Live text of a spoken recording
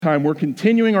time, we're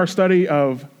continuing our study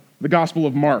of the Gospel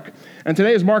of Mark. And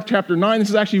today is Mark chapter 9. This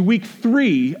is actually week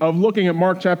 3 of looking at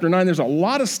Mark chapter 9. There's a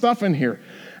lot of stuff in here.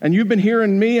 And you've been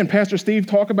hearing me and Pastor Steve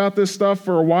talk about this stuff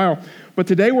for a while. But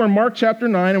today we're in Mark chapter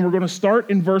 9, and we're going to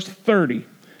start in verse 30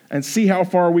 and see how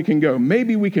far we can go.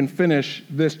 Maybe we can finish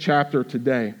this chapter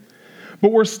today.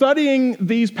 But we're studying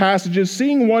these passages,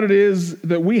 seeing what it is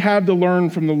that we have to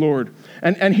learn from the Lord.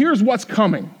 And here's what's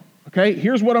coming. Okay,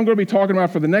 here's what I'm going to be talking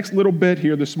about for the next little bit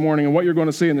here this morning and what you're going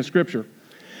to see in the scripture.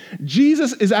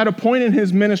 Jesus is at a point in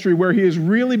his ministry where he is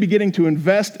really beginning to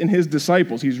invest in his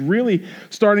disciples. He's really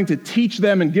starting to teach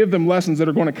them and give them lessons that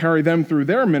are going to carry them through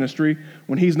their ministry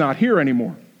when he's not here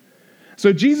anymore.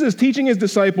 So Jesus is teaching his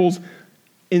disciples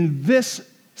in this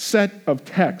set of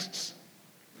texts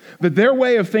that their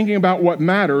way of thinking about what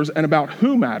matters and about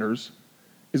who matters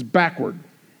is backward.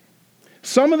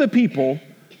 Some of the people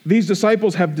these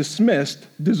disciples have dismissed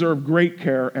deserve great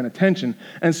care and attention,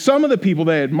 and some of the people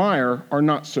they admire are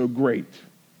not so great.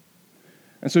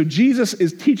 And so Jesus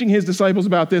is teaching his disciples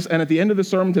about this, and at the end of the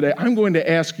sermon today, I'm going to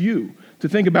ask you to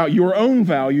think about your own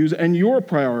values and your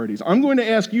priorities. I'm going to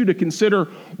ask you to consider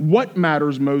what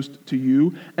matters most to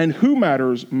you and who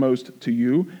matters most to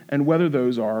you, and whether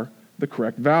those are the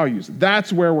correct values.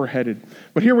 That's where we're headed.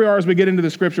 But here we are as we get into the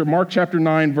scripture, Mark chapter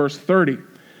 9, verse 30.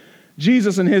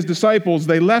 Jesus and his disciples,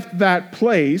 they left that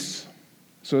place,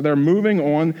 so they're moving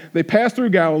on. They passed through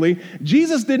Galilee.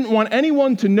 Jesus didn't want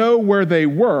anyone to know where they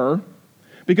were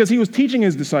because he was teaching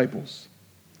his disciples.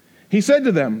 He said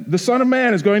to them, "The Son of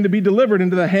Man is going to be delivered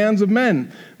into the hands of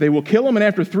men. They will kill him, and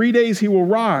after 3 days he will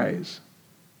rise."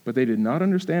 But they did not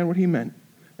understand what he meant,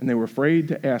 and they were afraid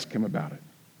to ask him about it.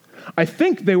 I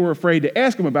think they were afraid to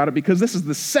ask him about it because this is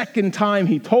the second time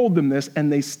he told them this,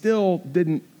 and they still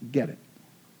didn't get it.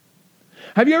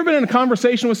 Have you ever been in a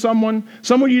conversation with someone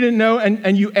you didn't know,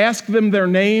 and you asked them their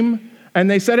name, and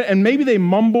they said it, and maybe they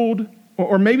mumbled,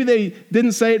 or maybe they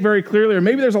didn't say it very clearly, or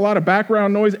maybe there's a lot of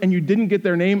background noise, and you didn't get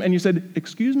their name, and you said,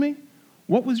 "Excuse me,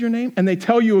 what was your name?" And they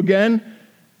tell you again.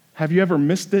 Have you ever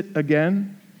missed it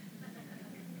again?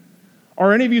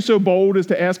 Are any of you so bold as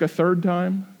to ask a third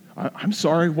time? "I'm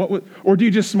sorry, what was," or do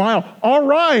you just smile? "All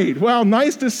right, well,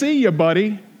 nice to see you,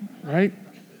 buddy," right?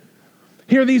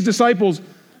 Here these disciples,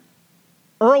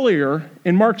 earlier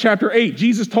in Mark chapter 8,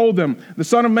 Jesus told them, the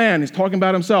Son of Man, he's talking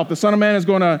about himself, the Son of Man is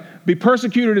going to be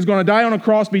persecuted, is going to die on a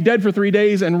cross, be dead for 3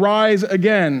 days, and rise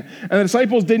again. And the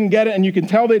disciples didn't get it, and you can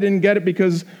tell they didn't get it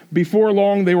because before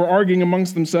long they were arguing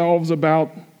amongst themselves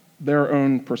about their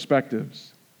own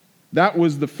perspectives. That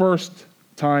was the first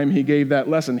time he gave that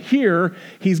lesson. Here,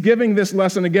 he's giving this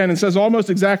lesson again and says almost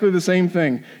exactly the same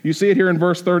thing. You see it here in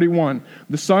verse 31.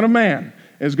 The Son of Man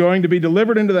is going to be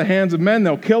delivered into the hands of men.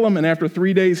 They'll kill him, and after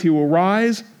 3 days he will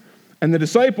rise. And the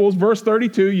disciples, verse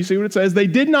 32, you see what it says, they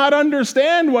did not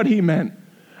understand what he meant,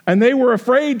 and they were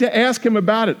afraid to ask him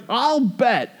about it. I'll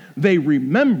bet they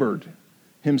remembered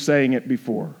him saying it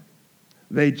before.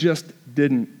 They just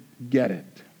didn't get it.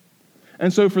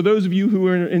 And so for those of you who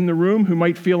are in the room who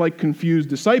might feel like confused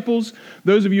disciples,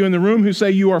 those of you in the room who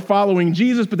say you are following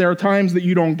Jesus, but there are times that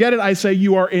you don't get it, I say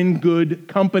you are in good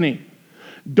company.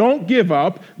 Don't give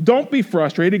up. Don't be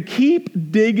frustrated.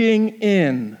 Keep digging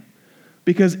in.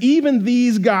 Because even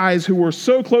these guys who were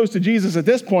so close to Jesus at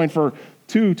this point for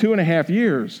 2.5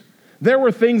 years, there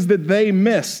were things that they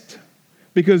missed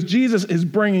because Jesus is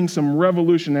bringing some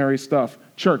revolutionary stuff.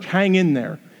 Church, hang in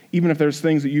there, even if there's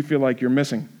things that you feel like you're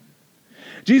missing.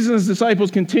 Jesus' disciples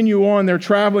continue on. They're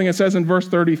traveling. It says in verse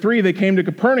 33, they came to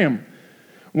Capernaum.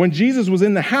 When Jesus was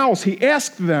in the house, he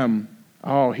asked them,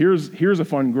 oh, here's a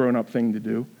fun grown-up thing to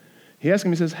do. He asked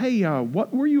him, he says, "Hey,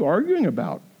 what were you arguing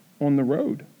about on the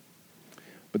road?"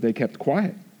 But they kept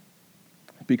quiet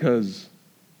because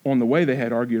on the way they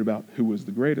had argued about who was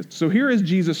the greatest. So here is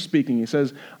Jesus speaking. He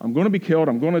says, "I'm going to be killed,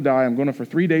 I'm going to die, I'm going to for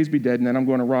 3 days be dead, and then I'm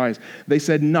going to rise." They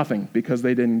said nothing because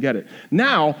they didn't get it.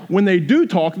 Now, when they do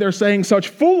talk, they're saying such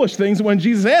foolish things. When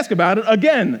Jesus asks about it,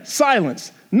 again,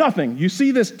 silence, nothing. You see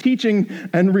this teaching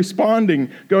and responding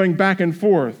going back and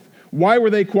forth. Why were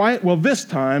they quiet? Well, this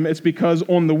time it's because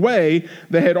on the way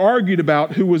they had argued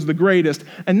about who was the greatest,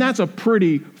 and that's a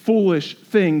pretty foolish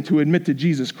thing to admit to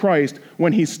Jesus Christ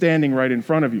when he's standing right in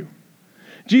front of you.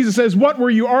 Jesus says, "What were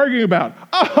you arguing about?"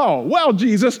 "Oh, well,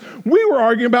 Jesus, we were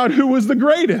arguing about who was the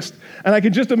greatest." And I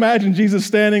can just imagine Jesus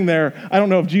standing there. I don't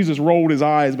know if Jesus rolled his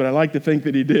eyes, but I like to think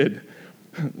that he did.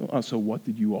 "So what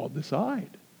did you all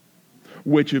decide?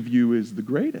 Which of you is the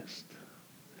greatest?"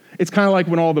 It's kind of like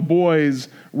when all the boys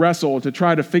wrestle to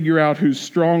try to figure out who's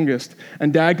strongest,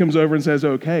 and Dad comes over and says,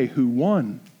 "Okay, who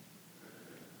won?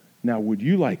 Now, would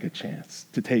you like a chance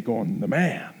to take on the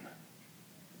man?"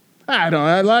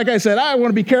 Like I said, I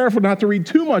want to be careful not to read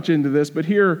too much into this, but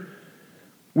here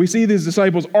we see these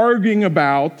disciples arguing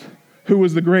about who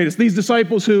was the greatest. These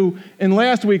disciples who, in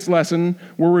last week's lesson,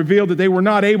 were revealed that they were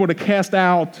not able to cast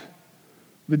out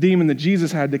the demon that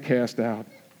Jesus had to cast out.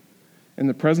 In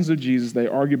the presence of Jesus, they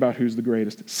argue about who's the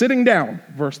greatest. Sitting down,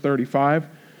 verse 35,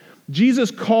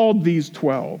 Jesus called these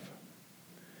 12,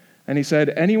 and he said,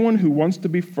 anyone who wants to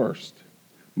be first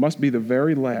must be the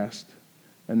very last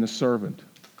and the servant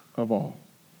of all.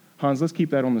 Hans, let's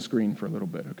keep that on the screen for a little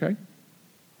bit, okay?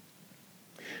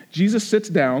 Jesus sits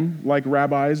down like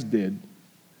rabbis did,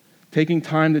 taking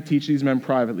time to teach these men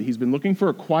privately. He's been looking for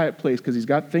a quiet place because he's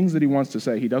got things that he wants to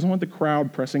say. He doesn't want the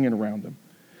crowd pressing in around him.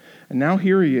 And now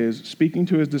here he is speaking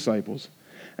to his disciples,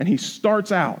 and he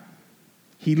starts out.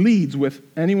 He leads with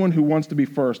anyone who wants to be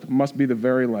first must be the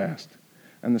very last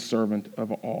and the servant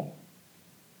of all.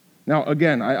 Now,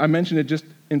 again, I mentioned it just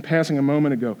in passing a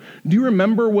moment ago. Do you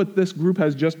remember what this group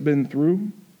has just been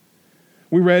through?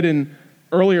 We read in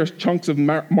earlier chunks of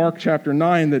Mark chapter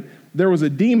 9 that there was a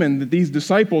demon that these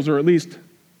disciples, or at least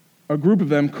a group of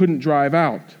them, couldn't drive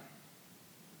out.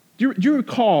 Do you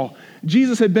recall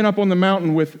Jesus had been up on the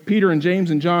mountain with Peter and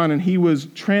James and John, and he was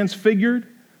transfigured?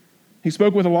 He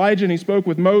spoke with Elijah and he spoke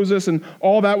with Moses, and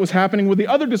all that was happening. Well, the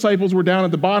other disciples were down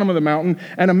at the bottom of the mountain,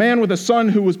 and a man with a son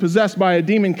who was possessed by a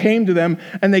demon came to them,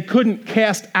 and they couldn't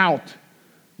cast out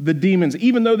the demons,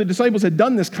 even though the disciples had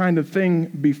done this kind of thing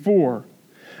before.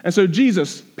 And so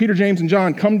Jesus, Peter, James, and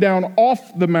John come down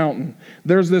off the mountain.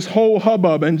 There's this whole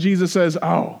hubbub, and Jesus says,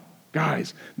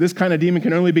 guys, this kind of demon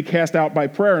can only be cast out by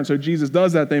prayer. And so Jesus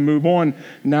does that. They move on.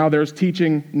 Now there's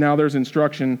teaching. Now there's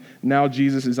instruction. Now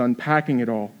Jesus is unpacking it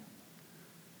all.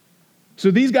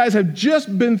 So these guys have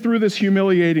just been through this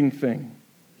humiliating thing.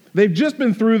 They've just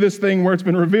been through this thing where it's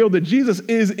been revealed that Jesus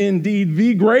is indeed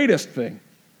the greatest thing.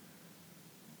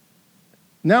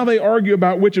 Now they argue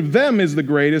about which of them is the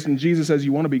greatest, and Jesus says,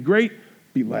 you want to be great?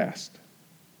 Be last.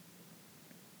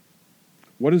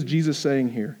 What is Jesus saying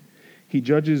here? He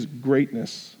judges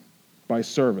greatness by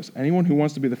service. Anyone who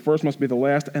wants to be the first must be the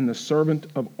last and the servant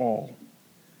of all.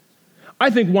 I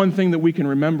think one thing that we can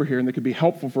remember here and that could be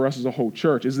helpful for us as a whole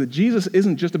church is that Jesus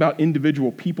isn't just about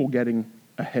individual people getting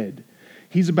ahead.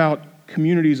 He's about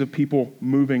communities of people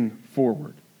moving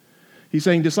forward. He's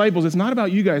saying, disciples, it's not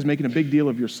about you guys making a big deal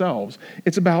of yourselves.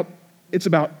 It's about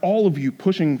all of you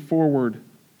pushing forward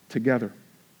together.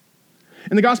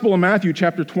 In the Gospel of Matthew,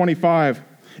 chapter 25,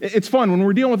 it's fun. When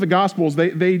we're dealing with the Gospels,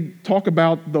 they talk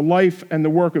about the life and the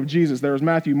work of Jesus. There's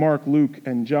Matthew, Mark, Luke,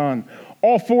 and John.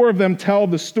 All four of them tell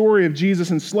the story of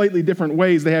Jesus in slightly different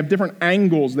ways. They have different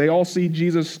angles. They all see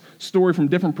Jesus' story from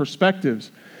different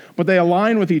perspectives. But they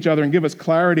align with each other and give us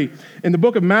clarity. In the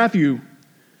book of Matthew,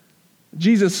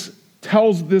 Jesus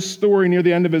tells this story near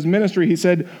the end of his ministry. He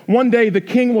said, one day the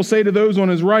king will say to those on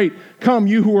his right, come,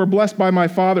 you who are blessed by my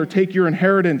Father, take your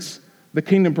inheritance, the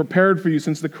kingdom prepared for you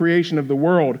since the creation of the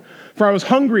world. For I was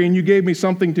hungry and you gave me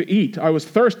something to eat. I was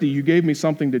thirsty, you gave me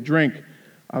something to drink.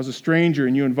 I was a stranger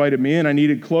and you invited me in. I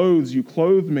needed clothes, you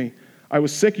clothed me. I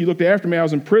was sick, you looked after me. I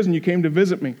was in prison, you came to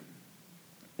visit me.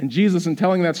 And Jesus, in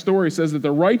telling that story, says that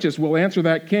the righteous will answer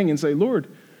that king and say, Lord,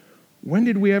 when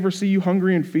did we ever see you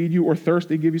hungry and feed you, or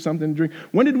thirsty, give you something to drink?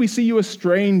 When did we see you a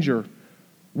stranger?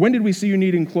 When did we see you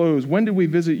needing clothes? When did we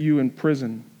visit you in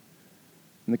prison?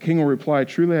 And the king will reply,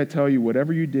 truly I tell you,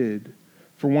 whatever you did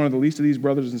for one of the least of these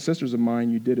brothers and sisters of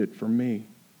mine, you did it for me.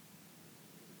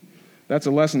 That's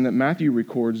a lesson that Matthew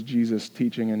records Jesus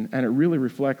teaching, and it really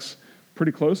reflects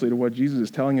pretty closely to what Jesus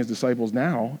is telling his disciples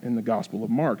now in the Gospel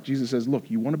of Mark. Jesus says, look,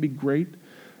 you want to be great?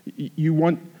 You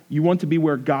want to be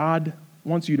where God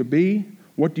wants you to be?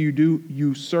 What do?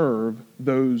 You serve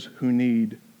those who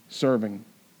need serving.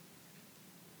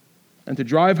 And to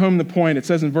drive home the point, it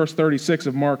says in verse 36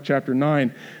 of Mark chapter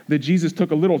 9 that Jesus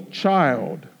took a little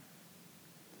child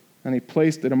and he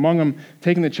placed it among them.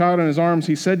 Taking the child in his arms,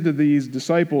 he said to these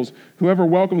disciples, whoever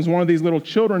welcomes one of these little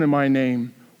children in my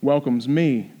name welcomes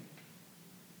me.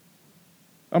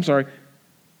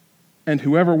 And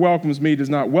whoever welcomes me does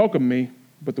not welcome me,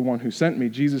 but the one who sent me.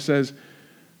 Jesus says,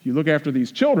 you look after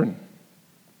these children,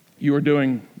 you are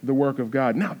doing the work of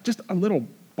God. Now, just a little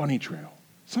bunny trail,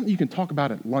 something you can talk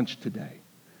about at lunch today.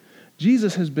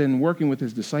 Jesus has been working with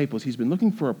his disciples. He's been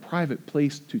looking for a private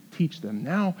place to teach them.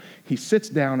 Now he sits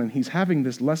down and he's having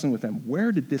this lesson with them.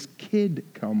 Where did this kid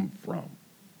come from?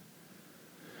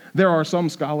 There are some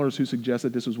scholars who suggest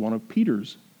that this was one of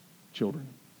Peter's children.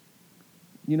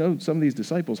 You know, some of these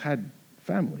disciples had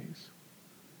families.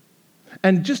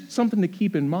 And just something to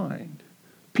keep in mind,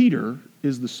 Peter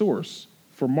is the source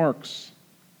for Mark's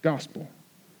gospel.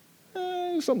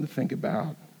 Something to think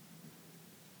about.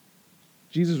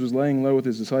 Jesus was laying low with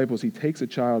his disciples. He takes a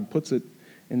child, puts it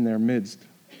in their midst.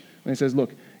 And he says,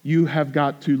 look, you have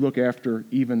got to look after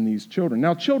even these children.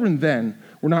 Now, children then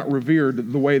were not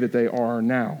revered the way that they are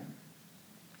now.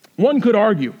 One could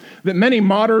argue that many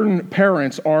modern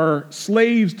parents are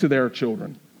slaves to their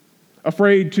children,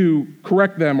 afraid to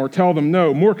correct them or tell them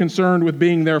no, more concerned with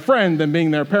being their friend than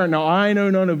being their parent. Now, I know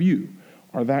none of you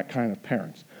are that kind of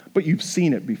parents, but you've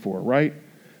seen it before, right?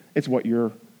 It's what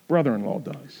your brother-in-law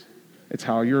does. It's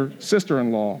how your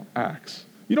sister-in-law acts.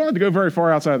 You don't have to go very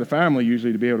far outside of the family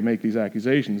usually to be able to make these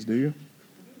accusations, do you?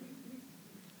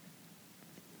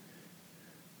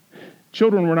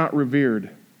 Children were not revered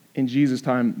in Jesus'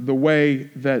 time the way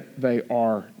that they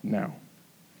are now.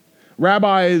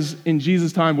 Rabbis in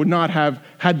Jesus' time would not have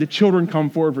had the children come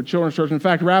forward for children's church. In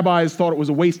fact, rabbis thought it was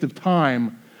a waste of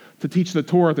time to teach the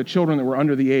Torah to children that were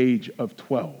under the age of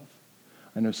 12.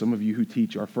 I know some of you who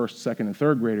teach our first, second, and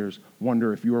third graders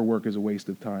wonder if your work is a waste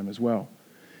of time as well.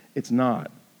 It's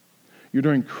not. You're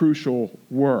doing crucial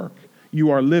work.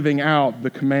 You are living out the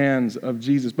commands of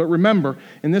Jesus. But remember,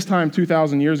 in this time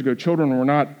 2,000 years ago, children were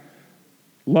not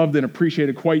loved and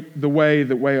appreciated quite the way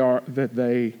that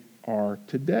they are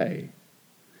today.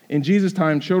 In Jesus'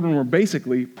 time, children were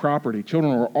basically property.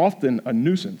 Children were often a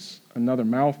nuisance, another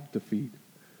mouth to feed.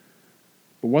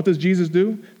 But what does Jesus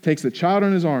do? Takes the child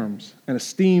in his arms and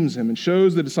esteems him and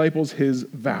shows the disciples his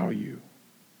value.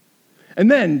 And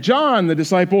then John, the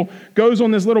disciple, goes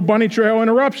on this little bunny trail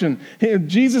interruption.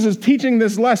 Jesus is teaching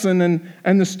this lesson,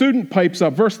 and the student pipes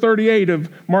up. Verse 38 of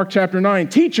Mark chapter 9,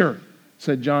 "Teacher,"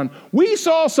 said John, "we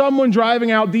saw someone driving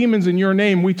out demons in your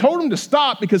name. We told him to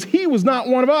stop because he was not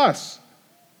one of us."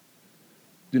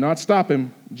 "Do not stop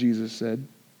him," Jesus said.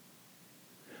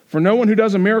 "For no one who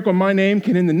does a miracle in my name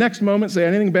can in the next moment say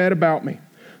anything bad about me.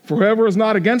 For whoever is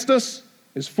not against us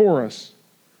is for us.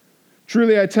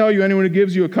 Truly I tell you, anyone who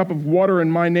gives you a cup of water in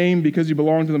my name because you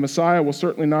belong to the Messiah will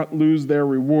certainly not lose their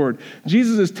reward."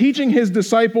 Jesus is teaching his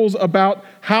disciples about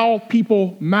how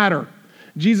people matter.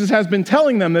 Jesus has been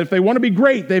telling them that if they want to be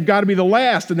great, they've got to be the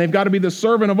last and they've got to be the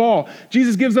servant of all.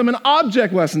 Jesus gives them an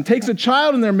object lesson, takes a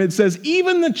child in their midst, says,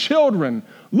 even the children,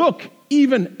 look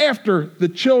even after the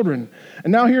children.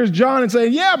 And now here's John and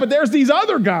saying, yeah, but there's these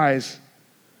other guys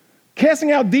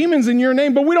casting out demons in your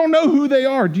name, but we don't know who they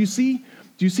are. Do you see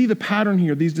the pattern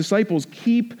here? These disciples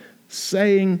keep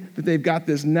saying that they've got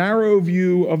this narrow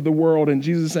view of the world, and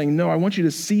Jesus is saying, no, I want you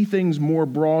to see things more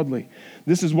broadly.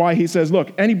 This is why he says,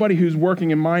 look, anybody who's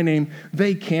working in my name,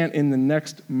 they can't in the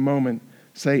next moment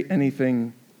say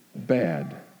anything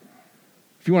bad.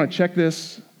 If you want to check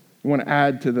this, you want to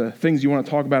add to the things you want to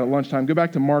talk about at lunchtime, go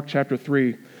back to Mark chapter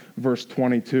 3, verse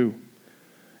 22.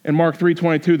 In Mark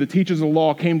 3:22, the teachers of the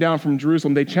law came down from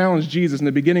Jerusalem. They challenged Jesus in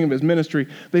the beginning of his ministry.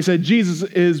 They said, Jesus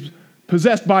is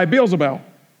possessed by Beelzebub,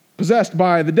 possessed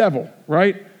by the devil,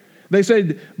 right? They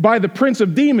said, by the prince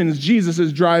of demons, Jesus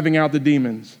is driving out the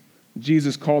demons.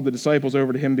 Jesus called the disciples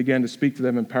over to him, began to speak to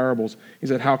them in parables. He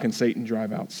said, how can Satan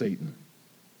drive out Satan?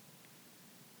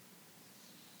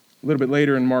 A little bit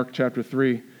later in Mark chapter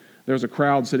 3, there was a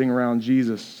crowd sitting around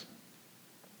Jesus.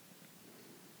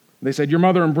 They said, your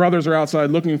mother and brothers are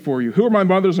outside looking for you. Who are my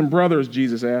mothers and brothers?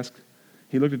 Jesus asked.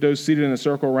 He looked at those seated in a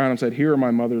circle around him and said, here are my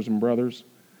mothers and brothers.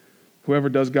 Whoever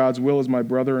does God's will is my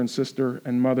brother and sister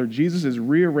and mother. Jesus is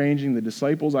rearranging the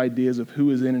disciples' ideas of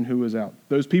who is in and who is out.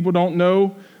 Those people don't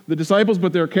know the disciples,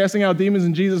 but they're casting out demons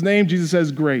in Jesus' name. Jesus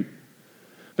says, great.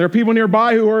 There are people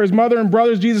nearby who are his mother and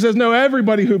brothers. Jesus says, no,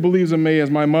 everybody who believes in me is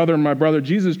my mother and my brother.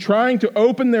 Jesus is trying to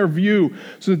open their view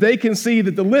so that they can see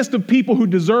that the list of people who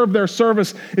deserve their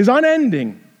service is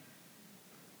unending.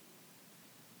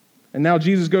 And now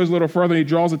Jesus goes a little further and he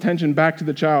draws attention back to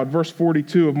the child. Verse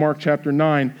 42 of Mark chapter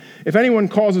 9. If anyone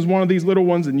causes one of these little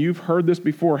ones, and you've heard this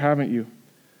before, haven't you?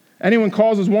 Anyone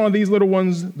causes one of these little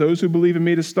ones, those who believe in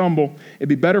me, to stumble, it'd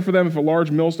be better for them if a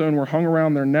large millstone were hung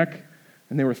around their neck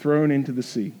and they were thrown into the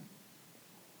sea.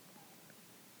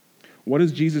 What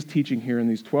is Jesus teaching here in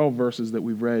these 12 verses that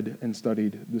we've read and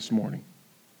studied this morning?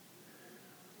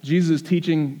 Jesus is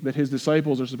teaching that his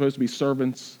disciples are supposed to be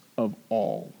servants of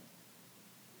all.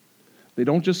 They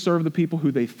don't just serve the people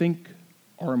who they think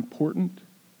are important.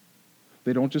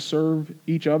 They don't just serve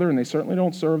each other, and they certainly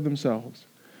don't serve themselves.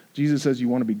 Jesus says, you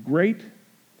want to be great?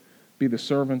 Be the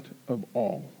servant of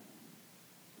all.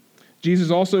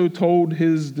 Jesus also told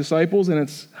his disciples, and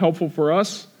it's helpful for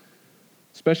us,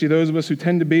 especially those of us who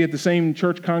tend to be at the same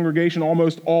church congregation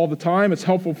almost all the time, it's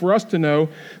helpful for us to know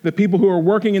that people who are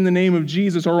working in the name of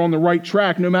Jesus are on the right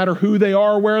track, no matter who they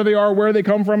are, where they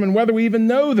come from, and whether we even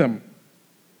know them.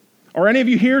 Are any of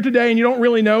you here today and you don't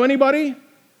really know anybody?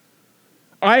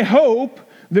 I hope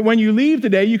that when you leave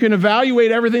today, you can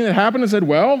evaluate everything that happened and said,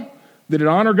 well, did it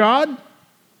honor God?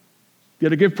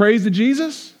 Did it give praise to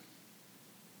Jesus?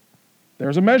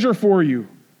 There's a measure for you.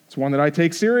 It's one that I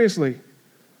take seriously.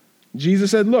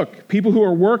 Jesus said, look, people who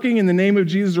are working in the name of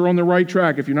Jesus are on the right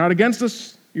track. If you're not against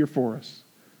us, you're for us.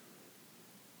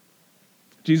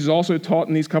 Jesus also taught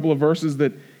in these couple of verses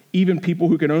that even people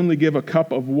who can only give a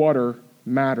cup of water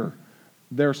matter.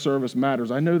 Their service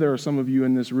matters. I know there are some of you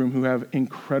in this room who have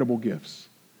incredible gifts,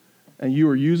 and you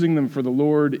are using them for the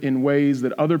Lord in ways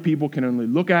that other people can only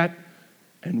look at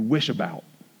and wish about.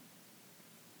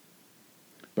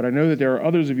 But I know that there are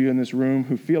others of you in this room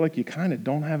who feel like you kind of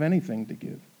don't have anything to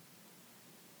give.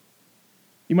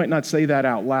 You might not say that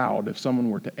out loud if someone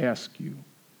were to ask you.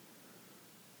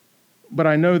 But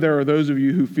I know there are those of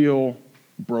you who feel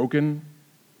broken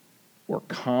or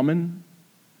common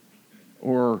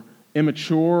or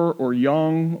immature or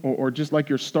young or just like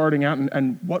you're starting out.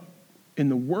 And what in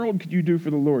the world could you do for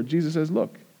the Lord? Jesus says,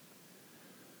 look,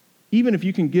 even if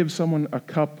you can give someone a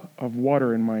cup of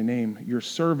water in my name, you're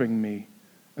serving me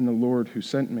and the Lord who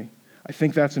sent me. I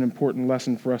think that's an important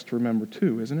lesson for us to remember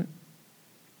too, isn't it?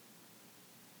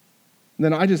 And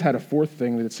then I just had a fourth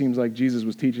thing that it seems like Jesus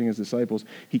was teaching his disciples.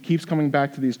 He keeps coming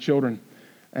back to these children.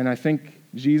 And I think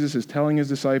Jesus is telling his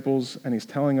disciples and he's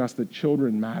telling us that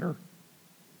children matter.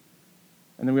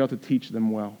 And then we ought to teach them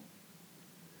well.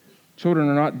 Children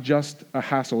are not just a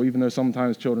hassle, even though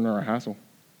sometimes children are a hassle.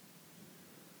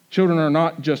 Children are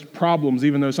not just problems,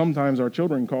 even though sometimes our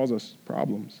children cause us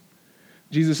problems.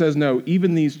 Jesus says, no,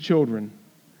 even these children,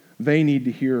 they need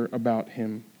to hear about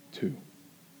him too.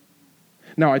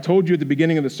 Now, I told you at the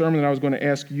beginning of the sermon that I was going to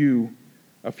ask you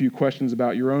a few questions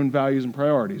about your own values and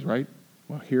priorities, right?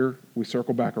 Well, here we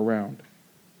circle back around.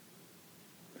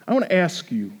 I want to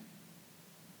ask you,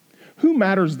 who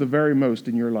matters the very most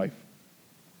in your life?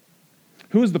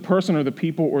 Who is the person or the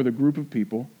people or the group of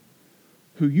people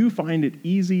who you find it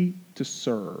easy to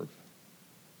serve?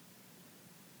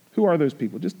 Who are those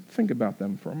people? Just think about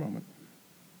them for a moment.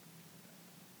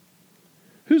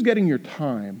 Who's getting your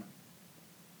time?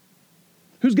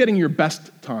 Who's getting your best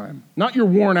time? Not your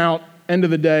worn out, end of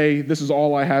the day, this is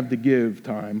all I have to give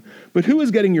time. But who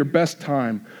is getting your best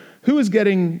time? Who is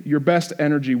getting your best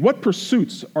energy? What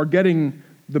pursuits are getting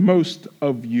the most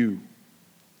of you?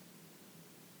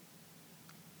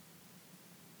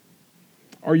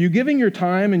 Are you giving your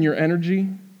time and your energy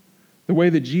the way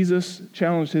that Jesus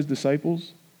challenged his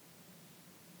disciples?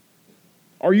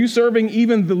 Are you serving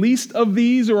even the least of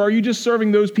these, or are you just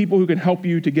serving those people who can help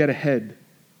you to get ahead?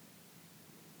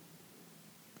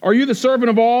 Are you the servant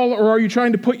of all, or are you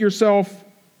trying to put yourself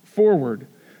forward?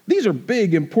 These are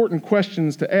big, important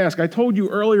questions to ask. I told you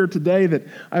earlier today that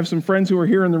I have some friends who are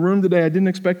here in the room today. I didn't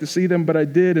expect to see them, but I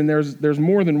did, and there's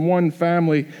more than one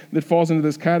family that falls into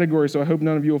this category, so I hope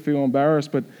none of you will feel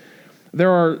embarrassed. But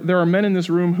there are men in this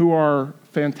room who are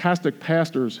fantastic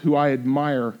pastors who I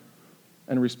admire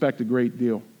and respect a great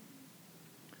deal.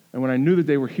 And when I knew that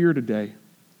they were here today,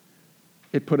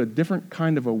 it put a different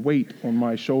kind of a weight on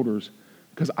my shoulders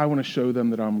because I want to show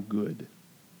them that I'm good.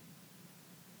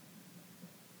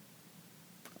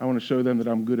 I want to show them that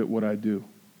I'm good at what I do.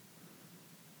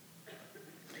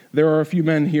 There are a few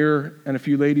men here and a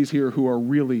few ladies here who are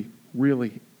really,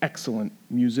 really excellent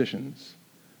musicians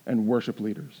and worship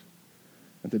leaders.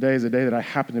 And today is a day that I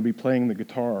happen to be playing the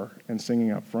guitar and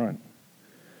singing up front.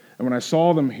 And when I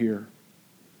saw them here,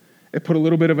 it put a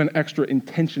little bit of an extra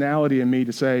intentionality in me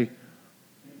to say,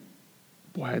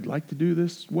 boy, I'd like to do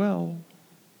this well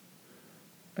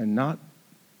and not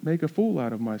make a fool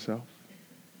out of myself.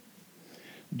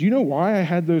 Do you know why I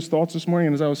had those thoughts this morning?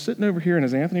 And as I was sitting over here and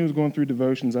as Anthony was going through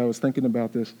devotions, I was thinking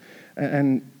about this.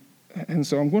 And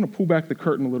so I'm going to pull back the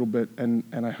curtain a little bit, and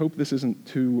I hope this isn't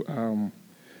too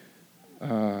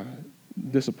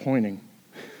disappointing.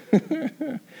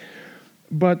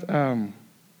 But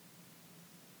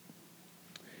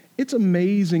it's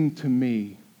amazing to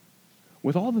me,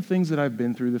 with all the things that I've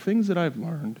been through, the things that I've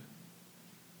learned,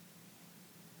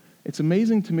 it's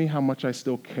amazing to me how much I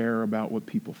still care about what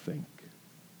people think.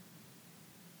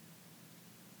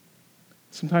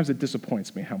 Sometimes it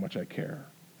disappoints me how much I care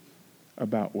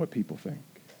about what people think.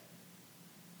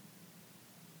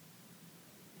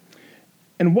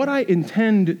 And what I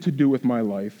intend to do with my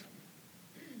life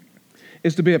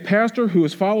is to be a pastor who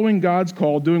is following God's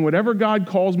call, doing whatever God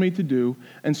calls me to do,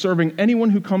 and serving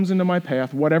anyone who comes into my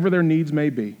path, whatever their needs may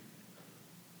be.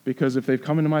 Because if they've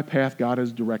come into my path, God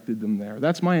has directed them there.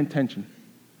 That's my intention.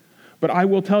 But I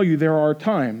will tell you, there are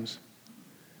times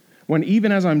when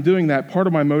even as I'm doing that, part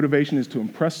of my motivation is to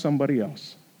impress somebody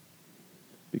else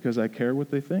because I care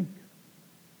what they think.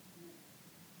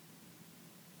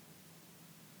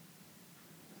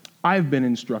 I've been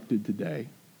instructed today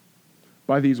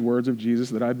by these words of Jesus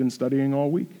that I've been studying all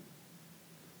week.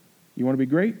 You want to be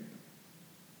great?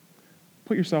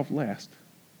 Put yourself last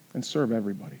and serve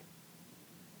everybody.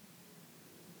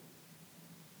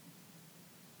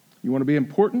 You want to be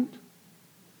important?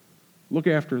 Look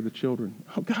after the children.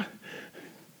 Oh, God.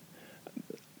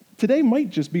 Today might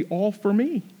just be all for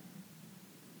me.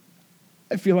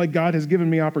 I feel like God has given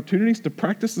me opportunities to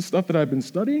practice the stuff that I've been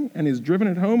studying and has driven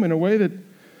it home in a way that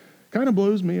kind of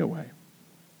blows me away.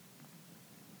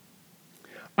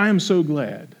 I am so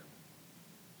glad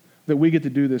that we get to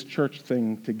do this church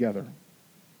thing together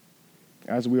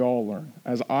as we all learn,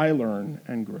 as I learn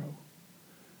and grow,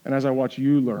 and as I watch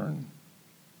you learn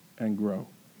and grow.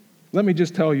 Let me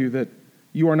just tell you that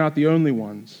you are not the only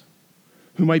ones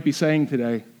who might be saying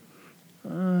today,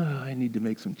 I need to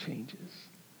make some changes.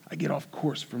 I get off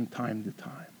course from time to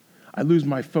time. I lose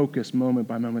my focus moment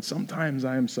by moment. Sometimes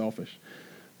I am selfish.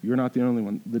 You're not the only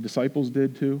one. The disciples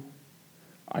did too.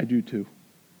 I do too.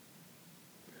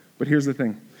 But here's the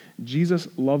thing. Jesus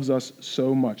loves us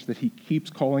so much that he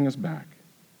keeps calling us back.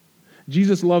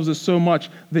 Jesus loves us so much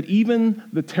that even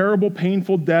the terrible,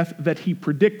 painful death that he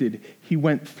predicted, he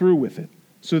went through with it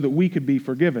so that we could be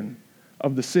forgiven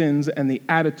of the sins and the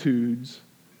attitudes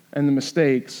and the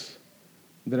mistakes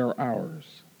that are ours.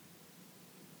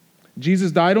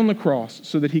 Jesus died on the cross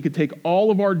so that he could take all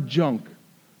of our junk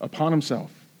upon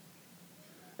himself.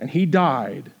 And he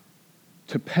died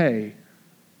to pay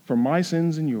for my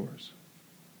sins and yours.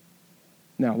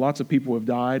 Now, lots of people have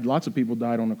died. Lots of people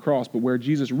died on the cross. But where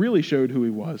Jesus really showed who he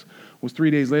was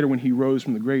 3 days later when he rose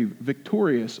from the grave,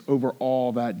 victorious over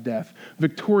all that death,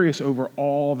 victorious over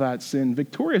all that sin,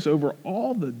 victorious over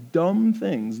all the dumb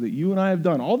things that you and I have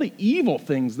done, all the evil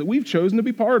things that we've chosen to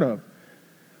be part of.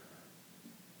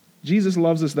 Jesus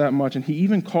loves us that much, and he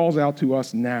even calls out to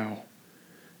us now.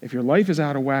 If your life is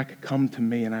out of whack, come to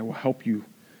me, and I will help you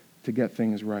to get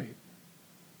things right.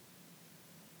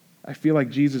 I feel like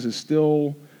Jesus is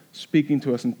still speaking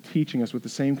to us and teaching us with the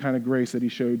same kind of grace that he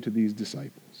showed to these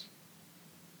disciples.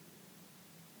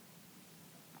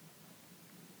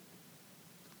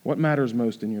 What matters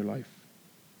most in your life?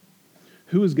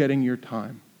 Who is getting your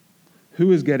time?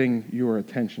 Who is getting your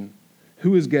attention?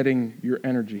 Who is getting your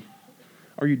energy?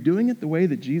 Are you doing it the way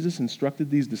that Jesus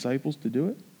instructed these disciples to do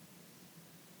it?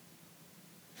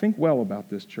 Think well about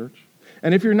this, church.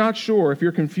 And if you're not sure, if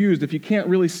you're confused, if you can't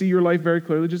really see your life very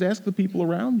clearly, just ask the people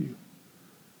around you.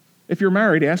 If you're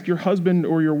married, ask your husband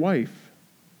or your wife,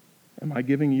 am I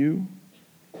giving you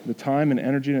the time and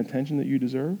energy and attention that you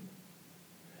deserve?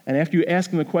 And after you ask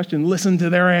them the question, listen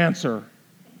to their answer.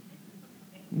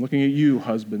 I'm looking at you,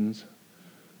 husbands.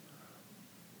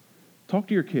 Talk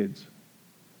to your kids,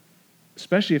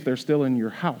 especially if they're still in your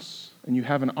house and you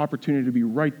have an opportunity to be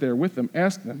right there with them.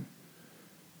 Ask them,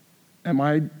 Am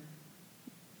I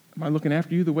looking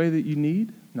after you the way that you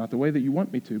need? Not the way that you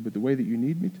want me to, but the way that you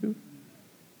need me to?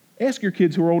 Ask your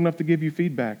kids who are old enough to give you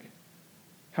feedback.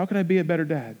 How could I be a better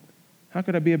dad? How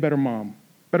could I be a better mom?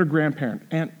 Better grandparent,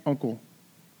 aunt, uncle,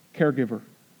 caregiver?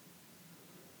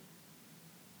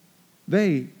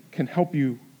 They can help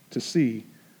you to see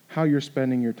how you're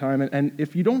spending your time. And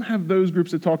if you don't have those groups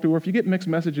to talk to, or if you get mixed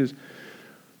messages,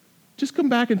 just come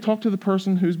back and talk to the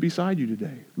person who's beside you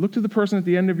today. Look to the person at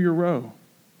the end of your row.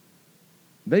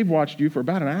 They've watched you for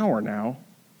about an hour now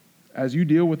as you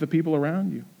deal with the people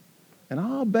around you. And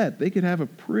I'll bet they could have a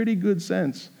pretty good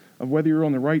sense of whether you're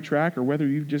on the right track or whether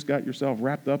you've just got yourself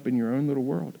wrapped up in your own little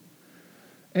world.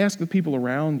 Ask the people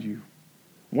around you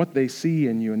what they see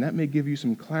in you, and that may give you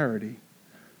some clarity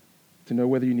to know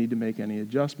whether you need to make any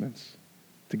adjustments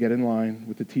to get in line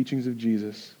with the teachings of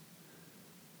Jesus,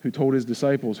 who told his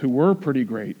disciples, who were pretty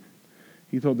great,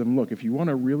 he told them, look, if you want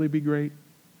to really be great,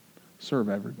 serve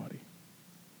everybody.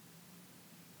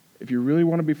 If you really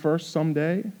want to be first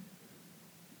someday,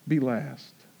 be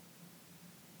last.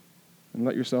 And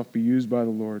let yourself be used by the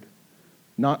Lord,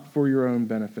 not for your own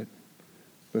benefit,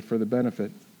 but for the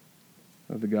benefit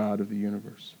of the God of the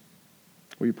universe.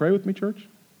 Will you pray with me, church?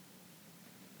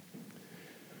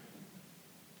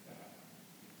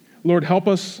 Lord, help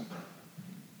us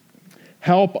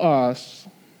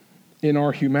in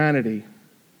our humanity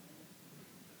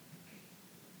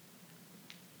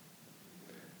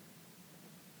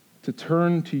to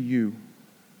turn to you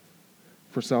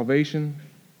for salvation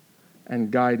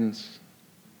and guidance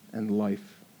and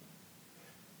life.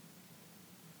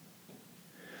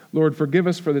 Lord, forgive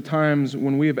us for the times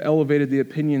when we have elevated the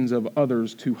opinions of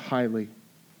others too highly.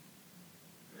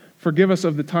 Forgive us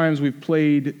of the times we've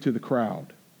played to the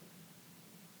crowd.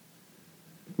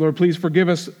 Lord, please forgive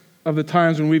us of the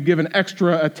times when we've given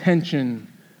extra attention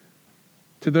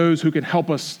to those who can help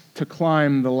us to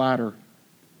climb the ladder.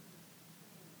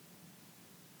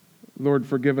 Lord,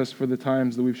 forgive us for the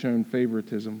times that we've shown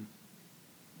favoritism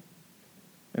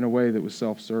in a way that was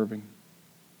self-serving.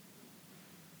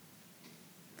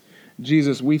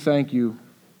 Jesus, we thank you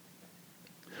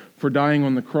for dying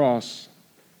on the cross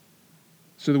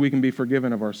so that we can be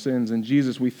forgiven of our sins. And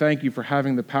Jesus, we thank you for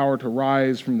having the power to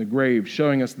rise from the grave,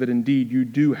 showing us that indeed you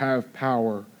do have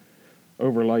power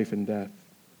over life and death.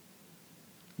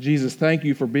 Jesus, thank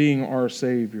you for being our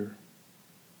Savior.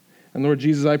 And Lord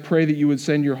Jesus, I pray that you would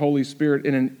send your Holy Spirit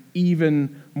in an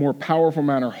even more powerful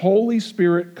manner. Holy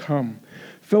Spirit, come.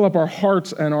 Fill up our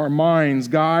hearts and our minds.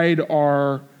 Guide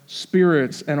our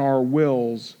spirits and our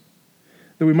wills,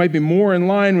 that we might be more in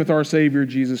line with our Savior,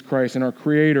 Jesus Christ, and our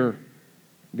Creator,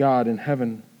 God in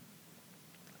heaven.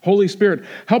 Holy Spirit,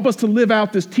 help us to live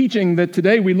out this teaching that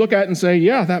today we look at and say,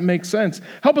 yeah, that makes sense.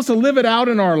 Help us to live it out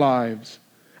in our lives,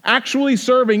 actually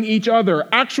serving each other,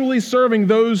 actually serving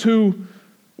those who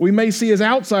we may see as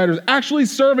outsiders, actually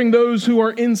serving those who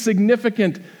are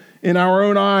insignificant in our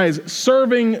own eyes,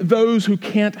 serving those who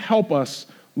can't help us.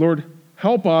 Lord,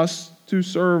 help us to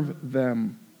serve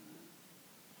them.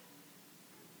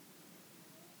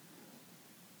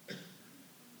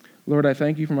 Lord, I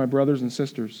thank you for my brothers and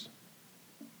sisters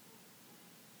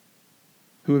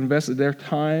who invested their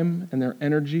time and their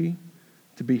energy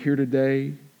to be here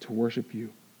today to worship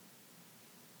you.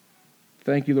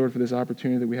 Thank you, Lord, for this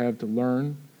opportunity that we have to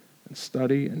learn and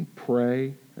study and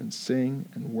pray and sing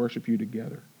and worship you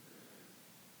together.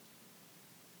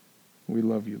 We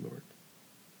love you, Lord.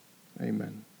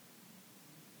 Amen.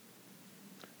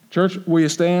 Church, will you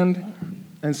stand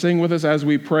and sing with us as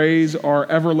we praise our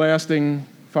everlasting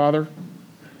Father?